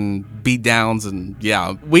guitars and beat downs, and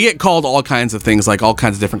yeah. We get called all kinds of things, like all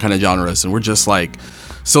kinds of different kind of genres, and we're just like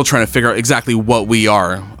still trying to figure out exactly what we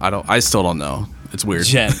are. I still don't know. It's weird.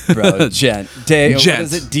 Gent, bro. Gent. Gent. What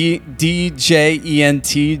is it?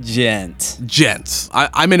 D-J-E-N-T? Gent. Gent.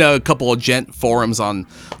 I'm in a couple of Gent forums on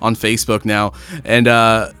Facebook now, and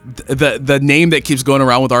the name that keeps going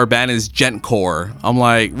around with our band is Gentcore. I'm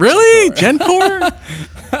like, really? Gentcore?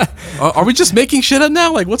 Are we just making shit up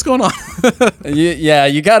now? Like, what's going on? Yeah,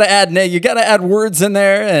 you gotta add words in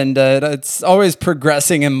there, and it's always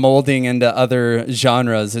progressing and molding into other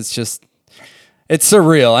genres. It's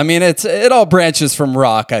surreal. I mean, it all branches from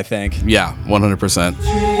rock, I think. Yeah, 100%.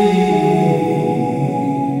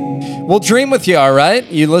 We'll dream with you, all right?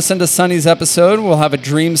 You listen to Sonny's episode. We'll have a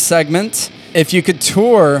dream segment. If you could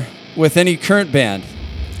tour with any current band.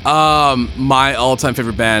 My all-time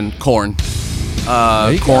favorite band, Korn.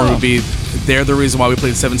 Korn would be... They're the reason why we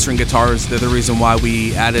played 7-string guitars. They're the reason why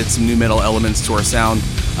we added some new metal elements to our sound.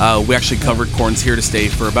 We actually covered Korn's Here to Stay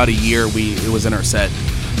for about a year. It was in our set.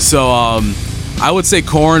 So... I would say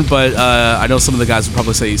Korn, but I know some of the guys would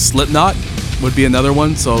probably say Slipknot would be another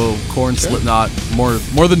one. So Korn, sure. Slipknot, more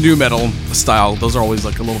the new metal style. Those are always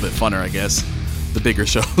like a little bit funner, I guess. The bigger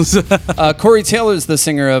shows. Corey Taylor's the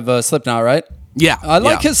singer of Slipknot, right? Yeah. I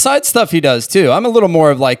like his side stuff he does too. I'm a little more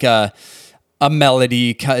of like a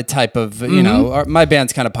melody type of, my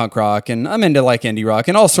band's kind of punk rock, and I'm into like indie rock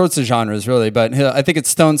and all sorts of genres really, but I think it's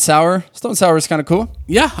Stone Sour. Stone Sour is kind of cool.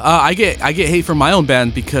 Yeah, I get hate from my own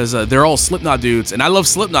band because they're all Slipknot dudes, and I love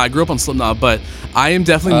Slipknot. I grew up on Slipknot, but I am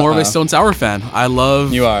definitely more of a Stone Sour fan.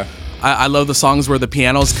 You are. I love the songs where the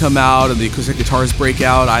pianos come out and the acoustic guitars break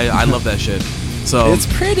out. I love that shit. So it's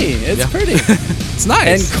pretty. It's pretty. It's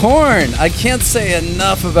nice. And Korn. I can't say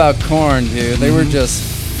enough about Korn, dude. They were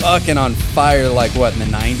just fucking on fire, like what, in the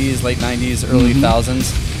 90s, late 90s, early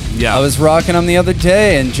thousands. Yeah. I was rocking them the other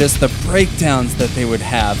day, and just the breakdowns that they would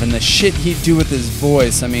have and the shit he'd do with his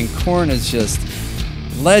voice. I mean, Korn is just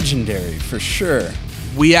legendary for sure.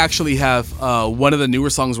 We actually have one of the newer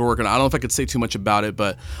songs we're working on. I don't know if I could say too much about it,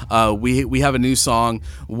 but we have a new song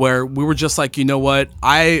where we were just like, you know what?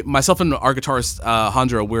 Myself and our guitarist,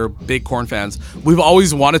 Handra, we're big Korn fans. We've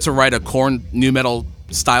always wanted to write a Korn new metal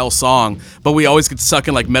style song, but we always get stuck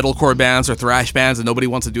in like metalcore bands or thrash bands, and nobody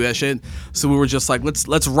wants to do that shit. So we were just like,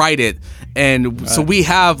 let's write it, and so we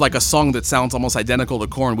have like a song that sounds almost identical to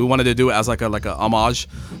Korn. We wanted to do it as like a homage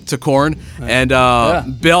to Korn, and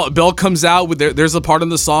Bill comes out with there's a part in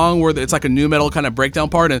the song where it's like a new metal kind of breakdown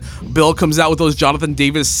part, and Bill comes out with those Jonathan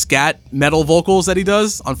Davis scat metal vocals that he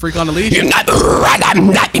does on Freak on a Leash.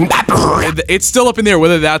 It's still up in there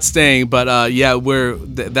whether that's staying, but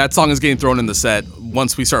that song is getting thrown in the set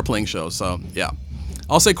once we start playing shows. So yeah,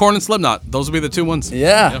 I'll say Korn and Slipknot. Those will be the two ones.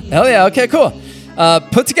 Yeah. Hell yeah. Okay, cool.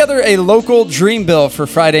 Put together a local dream bill for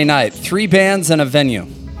Friday night. 3 bands and a venue.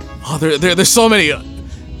 Oh, there's so many.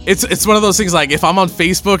 It's one of those things, like if I'm on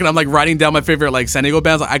Facebook and I'm like writing down my favorite like San Diego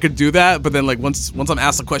bands, like, I could do that, but then like once I'm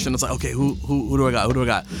asked a question, it's like, okay, who do I got? Who do I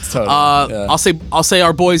got? Totally, I'll say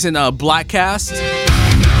our boys in Black Cast.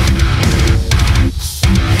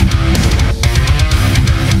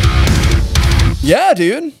 Yeah,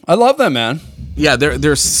 dude. I love them, man. Yeah,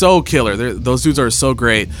 they're so killer. Those dudes are so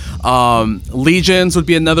great. Legions would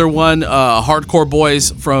be another one. Hardcore boys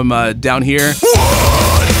from down here.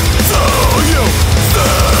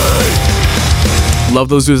 Love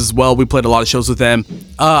those dudes as well. We played a lot of shows with them.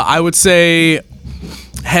 I would say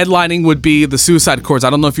headlining would be the Suicide Chords. I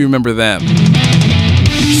don't know if you remember them.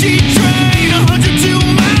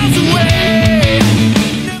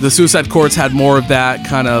 The Suicide Chords had more of that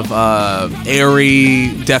kind of airy,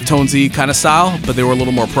 Deftones-y kind of style, but they were a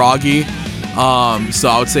little more proggy. So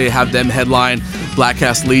I would say have them headline, Black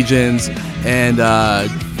Cast, Legions, and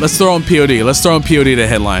let's throw in POD. Let's throw in POD to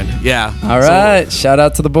headline. Yeah. All right. Shout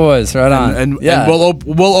out to the boys. Right on. And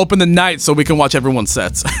we'll open the night so we can watch everyone's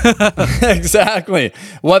sets. Exactly.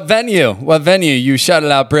 What venue? You shout it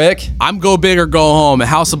out, Brick. I'm go big or go home.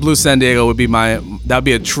 House of Blues San Diego would be that'd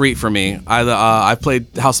be a treat for me. I've played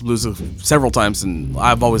House of Blues several times and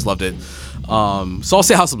I've always loved it. So I'll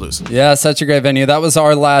say House of Blues. Yeah, such a great venue. That was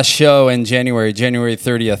our last show in January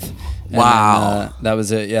 30th. Wow. Then, that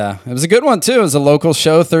was it. Yeah. It was a good one too. It was a local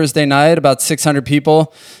show Thursday night, about 600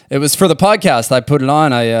 people. It was for the podcast. I put it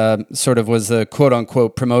on. I sort of was the quote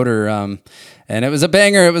unquote promoter. And it was a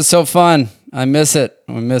banger. It was so fun. I miss it.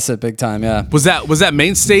 I miss it big time. Yeah. Was that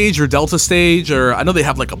main stage or Delta stage, or I know they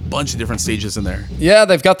have like a bunch of different stages in there. Yeah,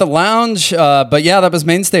 they've got the lounge, but yeah, that was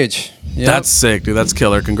main stage. Yep. That's sick, dude. That's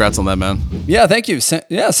killer. Congrats on that, man. Yeah, thank you. Same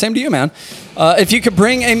to you, man. If you could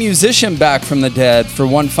bring a musician back from the dead for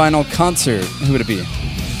one final concert, who would it be?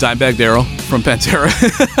 Dimebag Darrell from Pantera.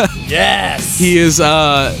 Yes. He is.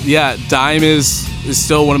 Dime is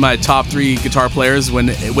still one of my top 3 guitar players.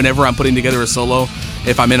 Whenever I'm putting together a solo,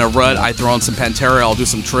 if I'm in a rut, I throw on some Pantera. I'll do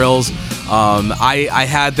some trills. I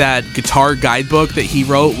had that guitar guidebook that he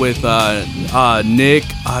wrote with Nick.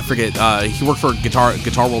 I forget. He worked for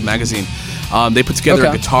Guitar World magazine. They put together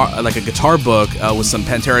a guitar book with some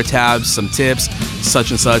Pantera tabs, some tips, such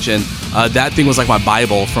and such, and that thing was like my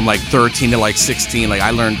Bible from like 13 to like 16. Like I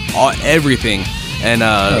learned everything, and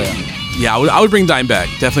I would bring Dime back.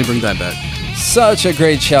 Definitely bring Dime back. Such a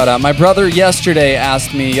great shout out. My brother yesterday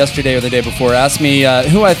or the day before, asked me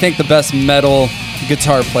who I think the best metal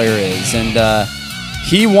guitar player is, and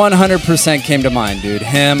he 100% came to mind, dude.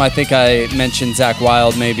 Him, I think I mentioned Zakk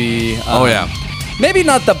Wylde, maybe. Maybe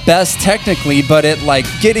not the best technically, but at like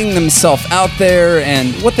getting themselves out there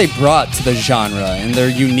and what they brought to the genre and their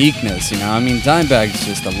uniqueness, you know? I mean, Dimebag's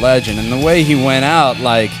just a legend, and the way he went out,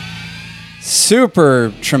 like,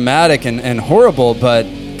 super traumatic and horrible, but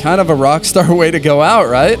kind of a rock star way to go out,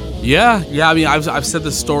 right? Yeah. I mean, I've said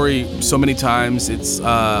this story so many times. It's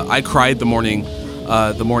I cried the morning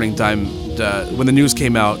Dime when the news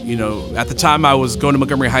came out. You know, at the time I was going to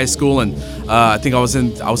Montgomery High School, and I think I was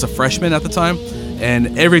a freshman at the time.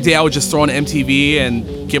 And every day I would just throw on MTV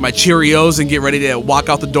and get my Cheerios and get ready to walk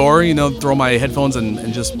out the door. You know, throw my headphones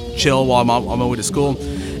and just chill while I'm on my way to school.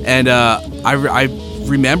 And I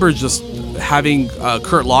remember just having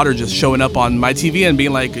Kurt Lauder just showing up on my TV and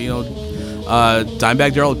being like, you know,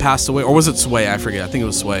 Dimebag Darrell had passed away, or was it Sway? I forget. I think it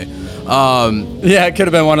was Sway. Yeah, it could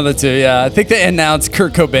have been one of the two. Yeah, I think they announced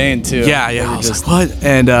Kurt Cobain too. Yeah. I was like, what?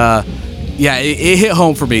 And it hit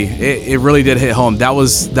home for me. It really did hit home. That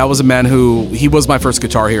was a man he was my first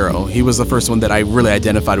guitar hero. He was the first one that I really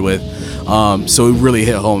identified with. So it really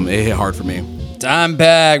hit home. It hit hard for me.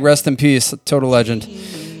 Dimebag, rest in peace, total legend.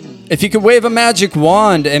 If you could wave a magic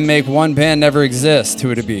wand and make one band never exist, who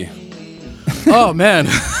would it be? Oh man.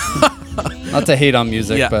 Not to hate on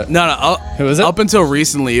music, but no. Who is it? Up until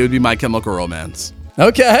recently, it would be My Chemical Romance.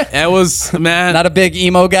 Okay. It was, man. Not a big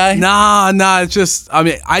emo guy? Nah. It's just, I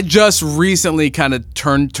mean, I just recently kind of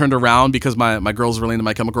turned around because my girl's really into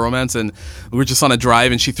My Chemical Romance, and we were just on a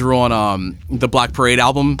drive, and she threw on the Black Parade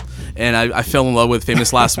album, and I fell in love with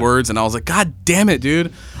Famous Last Words, and I was like, God damn it,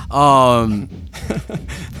 dude. I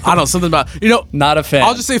don't know, something about, Not a fan.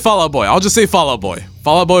 I'll just say Fall Out Boy.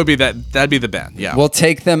 Fall Out Boy would be that'd be the band. Yeah. We'll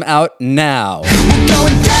take them out now.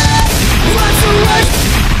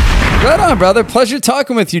 Right on, brother. Pleasure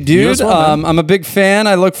talking with you, dude. You as well, man. I'm a big fan.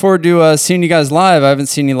 I look forward to seeing you guys live. I haven't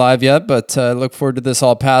seen you live yet, but I look forward to this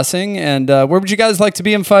all passing. And where would you guys like to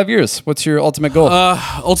be in 5 years? What's your ultimate goal?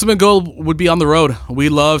 Ultimate goal would be on the road. We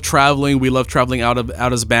love traveling. We love traveling out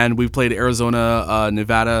as a band. We've played Arizona,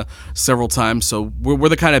 Nevada several times. So we're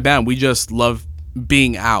the kind of band, we just love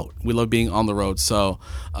being out. We love being on the road. So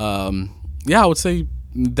I would say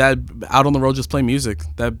that out on the road, just play music.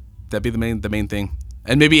 That'd be the main thing.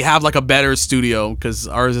 And maybe have like a better studio, because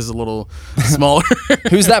ours is a little smaller.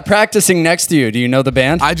 Who's that practicing next to you? Do you know the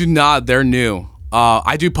band? I do not. They're new.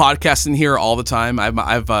 I do podcasting here all the time.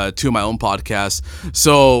 I have 2 of my own podcasts.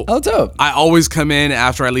 So dope. I always come in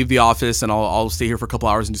after I leave the office, and I'll stay here for a couple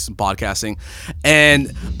hours and do some podcasting.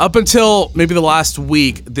 And up until maybe the last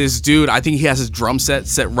week, this dude, I think he has his drum set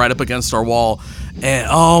right up against our wall. And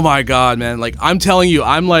oh my God, man, like I'm telling you,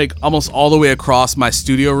 I'm like almost all the way across my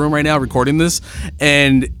studio room right now recording this,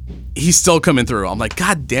 and he's still coming through. I'm like,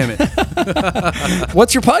 God damn it.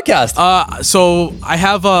 What's your podcast? So I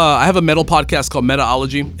have a metal podcast called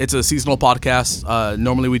Metaology. It's a seasonal podcast.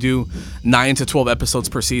 Normally we do 9 to 12 episodes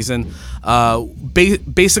per season.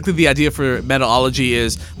 Basically the idea for Metaology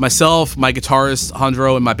is myself, my guitarist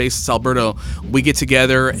Jandro, and my bassist Alberto, we get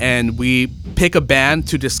together and we pick a band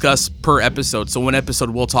to discuss per episode. So one episode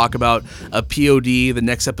we'll talk about a POD, the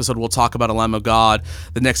next episode we'll talk about a Lamb of God,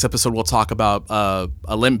 the next episode we'll talk about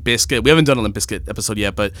a Limp Bizkit. We haven't done a Limp Bizkit episode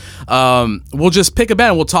yet, but we'll just pick a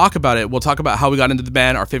band, we'll talk about it. We'll talk about how we got into the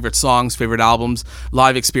band, our favorite songs, favorite albums,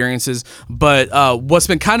 live experiences. But what's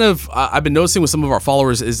been kind of, I've been noticing with some of our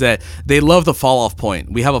followers is that they love the fall off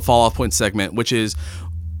point. We have a fall off point segment, which is,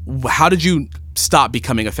 how did you stop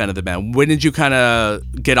becoming a fan of the band? When did you kind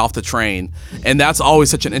of get off the train? And that's always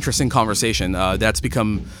such an interesting conversation. That's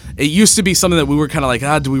become, it used to be something that we were kind of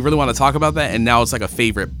like, do we really want to talk about that? And now it's like a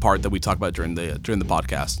favorite part that we talk about during the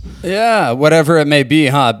podcast. Yeah, whatever it may be,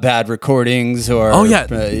 huh? Bad recordings or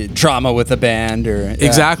drama with a band or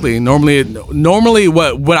Exactly. Normally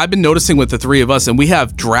what I've been noticing with the three of us, and we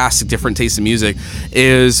have drastic different tastes in music,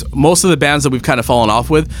 is most of the bands that we've kind of fallen off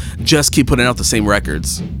with just keep putting out the same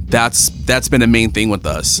records. That's been a main thing with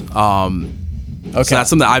us. Okay. So that's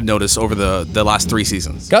something I've noticed over the last 3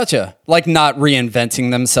 seasons. Gotcha. Like not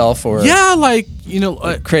reinventing themselves or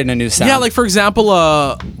creating a new sound. Yeah, like for example,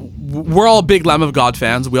 we're all big Lamb of God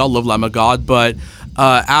fans. We all love Lamb of God, but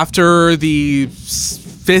after the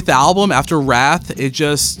 5th album, after Wrath, it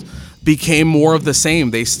just became more of the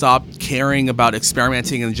same. They stopped caring about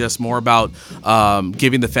experimenting and just more about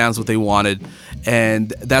giving the fans what they wanted. And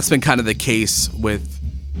that's been kind of the case with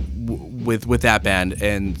that band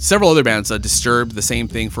and several other bands. Disturbed, the same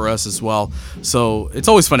thing for us as well. So it's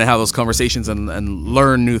always fun to have those conversations and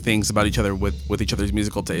learn new things about each other with each other's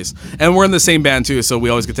musical tastes. And we're in the same band too, so we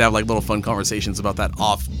always get to have like little fun conversations about that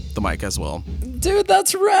off the mic as well. Dude,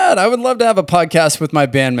 that's rad. I would love to have a podcast with my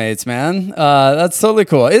bandmates, man. That's totally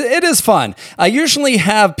cool. It is fun. I usually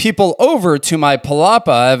have people over to my palapa.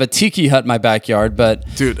 I have a tiki hut in my backyard, but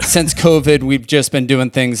dude, since COVID, we've just been doing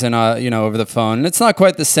things in over the phone. And it's not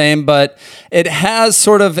quite the same, but it has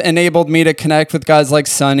sort of enabled me to connect with guys like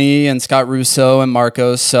Sonny and Scott Russo and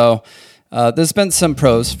Marcos. So there's been some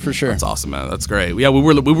pros for sure. That's awesome, man. That's great. Yeah, we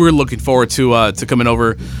were looking forward to coming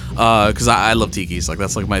over because I love tikis. Like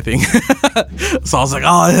that's like my thing. So I was like,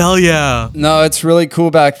 oh hell yeah. No, it's really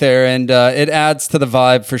cool back there, and it adds to the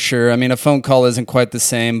vibe for sure. I mean, a phone call isn't quite the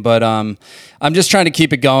same, but I'm just trying to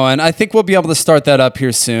keep it going. I think we'll be able to start that up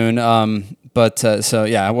here soon. So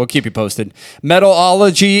yeah, we'll keep you posted.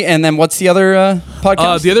 Metalology, and then what's the other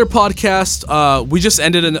podcast? The other podcast, we just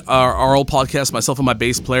ended our old podcast, myself and my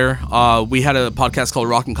bass player. We had a podcast called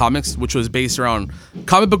Rockin' Comics, which was based around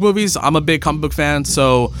comic book movies. I'm a big comic book fan,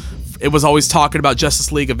 so it was always talking about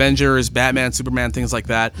Justice League, Avengers, Batman, Superman, things like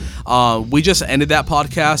that. We just ended that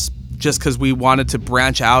podcast just because we wanted to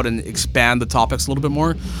branch out and expand the topics a little bit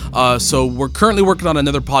more. So we're currently working on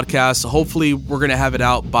another podcast. Hopefully we're going to have it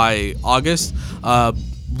out by August.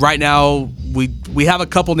 Right now, we have a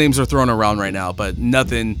couple names we're throwing around right now, but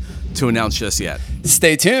nothing to announce just yet.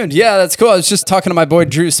 Stay tuned. Yeah, that's cool. I was just talking to my boy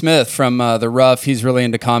Drew Smith from The Rough. He's really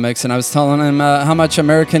into comics, and I was telling him how much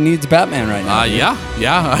America needs Batman right now. Yeah,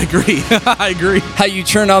 I agree. I agree. How you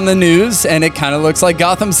turn on the news, and it kind of looks like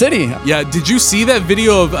Gotham City. Yeah, did you see that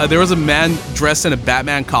video of there was a man dressed in a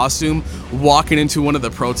Batman costume walking into one of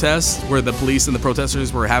the protests where the police and the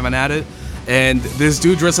protesters were having at it? And this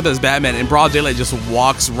dude dressed up as Batman in broad daylight just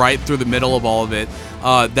walks right through the middle of all of it.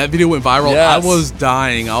 That video went viral. Yes. I was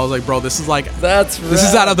dying. I was like, bro, this is like This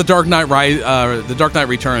is out of the Dark Knight the Dark Knight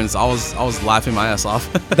Returns. I was laughing my ass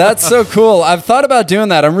off. That's so cool. I've thought about doing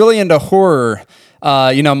that. I'm really into horror.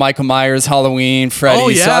 Michael Myers, Halloween, Freddy. Oh,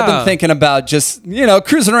 yeah. So I've been thinking about just,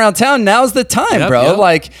 cruising around town. Now's the time, Yep, bro. yep.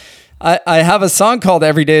 Like, I have a song called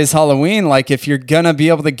Every Day is Halloween. Like, if you're going to be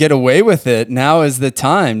able to get away with it, now is the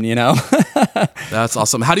time, That's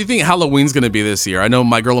awesome. How do you think Halloween's going to be this year? I know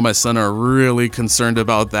my girl and my son are really concerned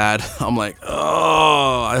about that. I'm like,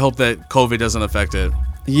 oh, I hope that COVID doesn't affect it.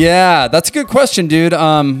 Yeah, that's a good question, dude.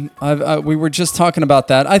 We were just talking about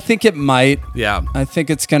that. I think it might. Yeah. I think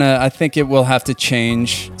it will have to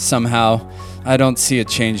change somehow. I don't see it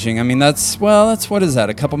changing. I mean, that's what is that?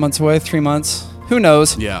 A couple months away? 3 months? Who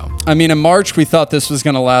knows? Yeah. I mean, in March, we thought this was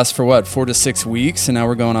going to last for 4 to 6 weeks, and now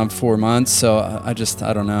we're going on 4 months. So I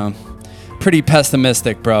don't know. Pretty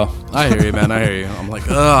pessimistic, bro. I hear you, man. I hear you. I'm like,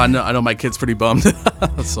 oh, I know my kid's pretty bummed.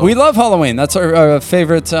 So. We love Halloween. That's our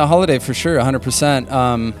favorite holiday for sure, 100%.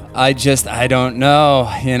 I don't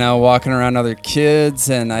know, walking around other kids,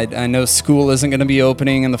 and I know school isn't going to be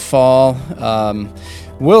opening in the fall.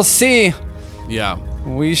 We'll see. Yeah.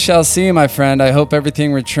 We shall see, my friend. I hope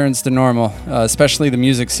everything returns to normal, especially the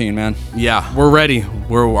music scene, man. Yeah, we're ready.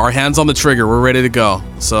 Our hands on the trigger. We're ready to go.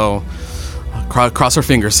 So cross our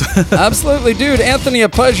fingers. Absolutely, dude. Anthony, a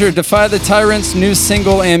pleasure. Defy the Tyrants, new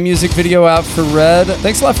single and music video out for Red.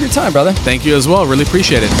 Thanks a lot for your time, brother. Thank you as well. Really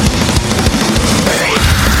appreciate it.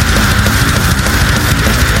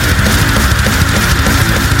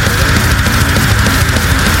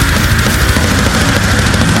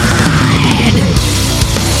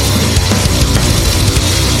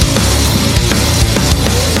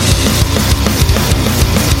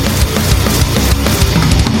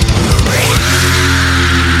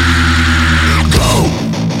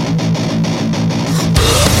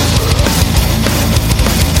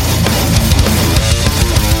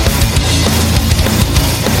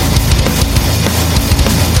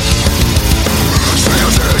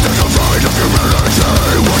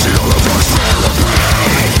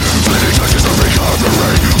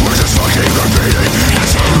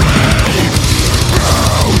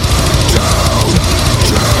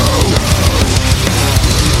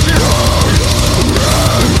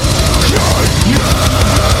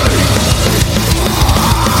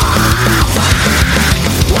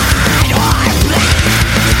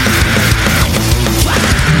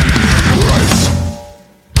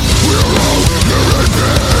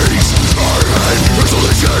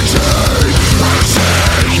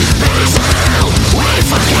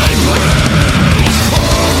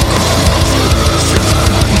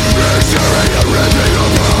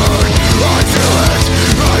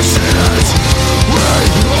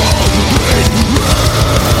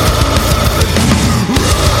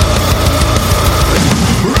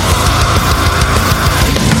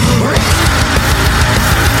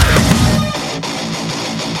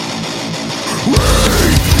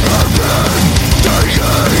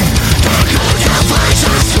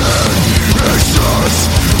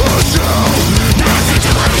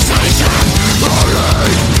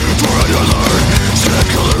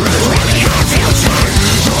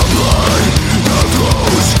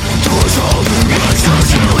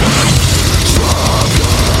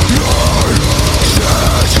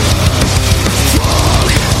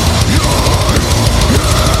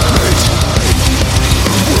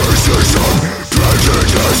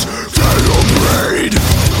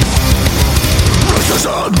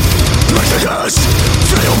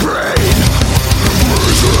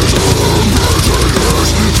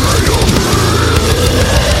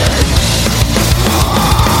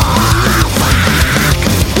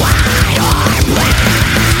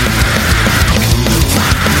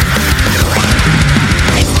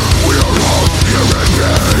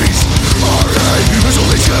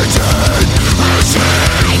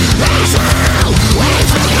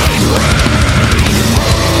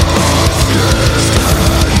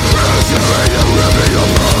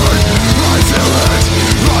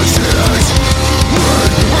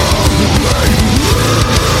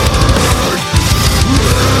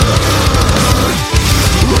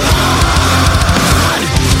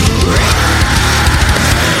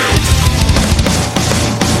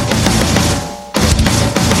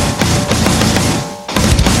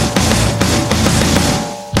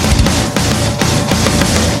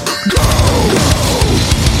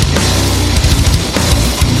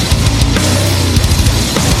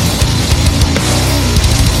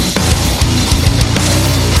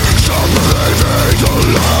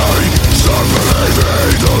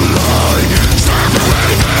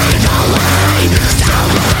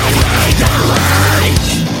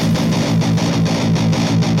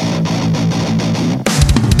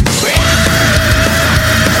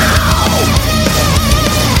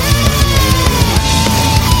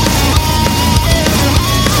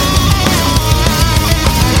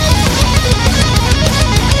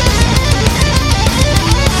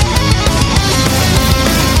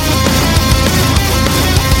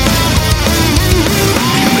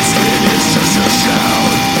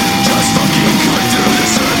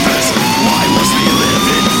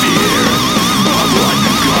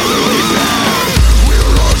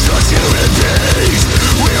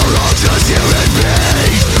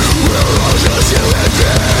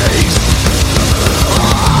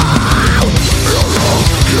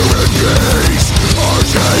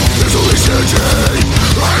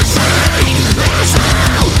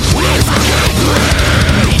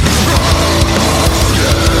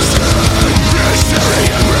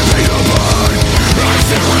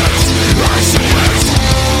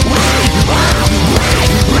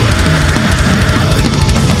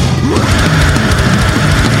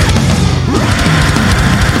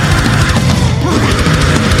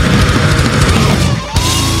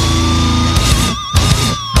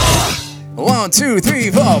 1, 2,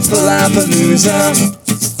 3, 4. Palapalooza.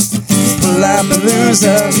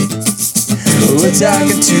 Palapalooza. We're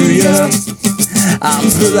talking to you. I'm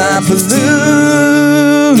Palapalooza.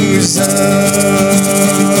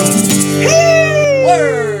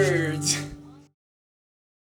 Word.